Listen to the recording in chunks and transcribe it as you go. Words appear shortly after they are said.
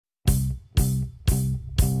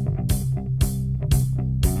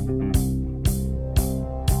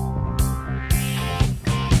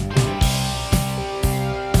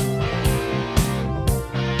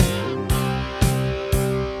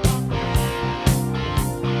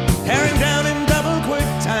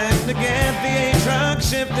to get the A-truck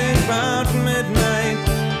shifted about midnight.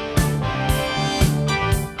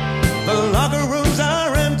 The locker rooms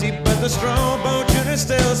are empty, but the strobo tuners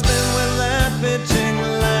still spin with their pitching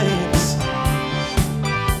lights.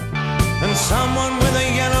 And someone with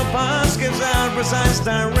a yellow pass gives out precise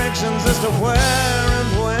directions as to where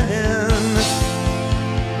and when.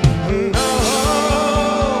 No,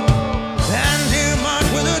 and you march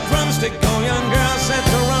with a drumstick, oh young girl, set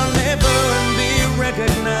to rendezvous and be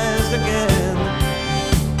recognized again.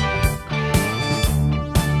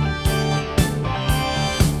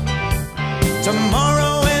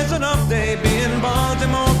 Tomorrow is an off day, be in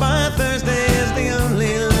Baltimore by Thursday is the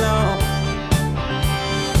only law.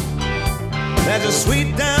 There's a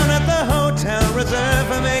suite down at the hotel reserved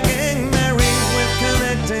for making merry with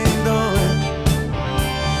connecting doors.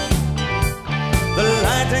 The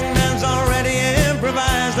lighting man's already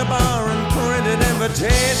improvised a bar and printed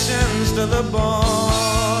invitations to the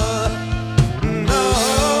ball. No,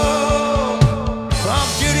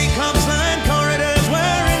 off-duty cops line corridors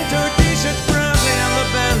wearing dirt t-shirts proudly, and the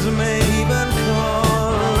bands may even call.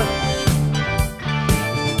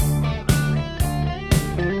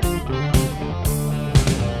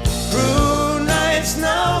 Crew nights,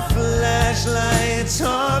 no flashlights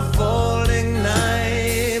or folding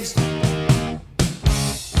knives.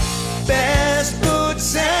 Best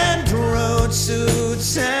boots and road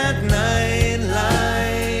suits and night lights.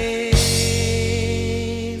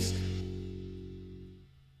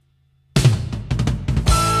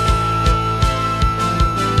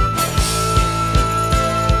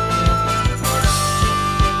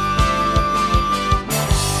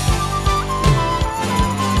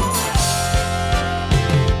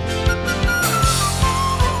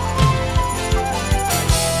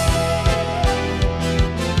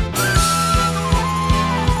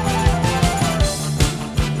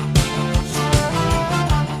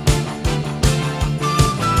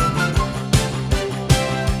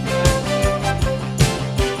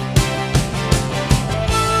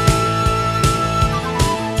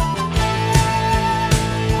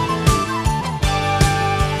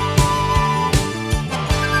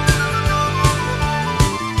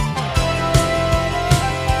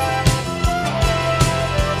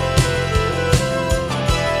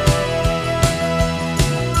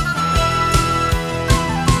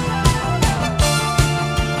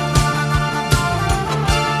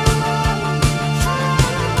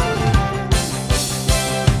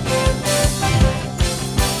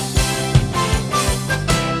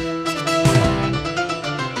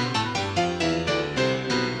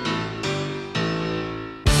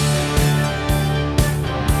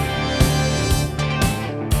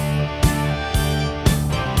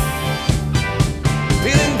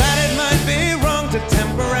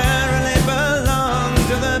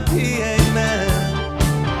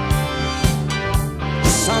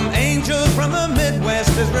 From the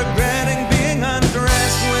Midwest is regretting being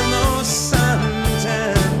undressed with no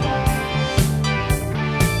suntan.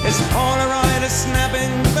 His Polaroid is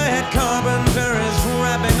snapping, the head carpenter is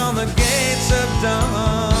rapping on the gates of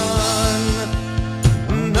dawn.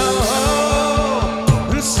 No,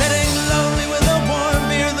 and sitting lonely with a warm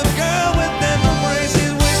beer, the girl with them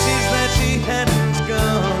embraces wishes that she hadn't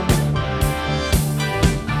gone.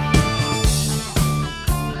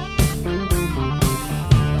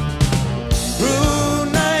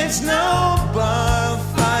 No bar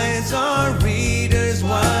fights or readers'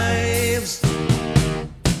 wives.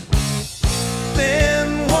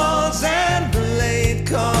 Thin walls and late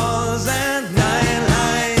calls and night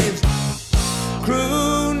lives.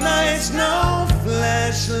 Crew nights, no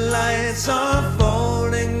flashlights or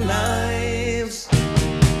folding knives.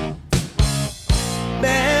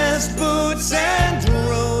 Best boots and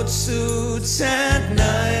road suits and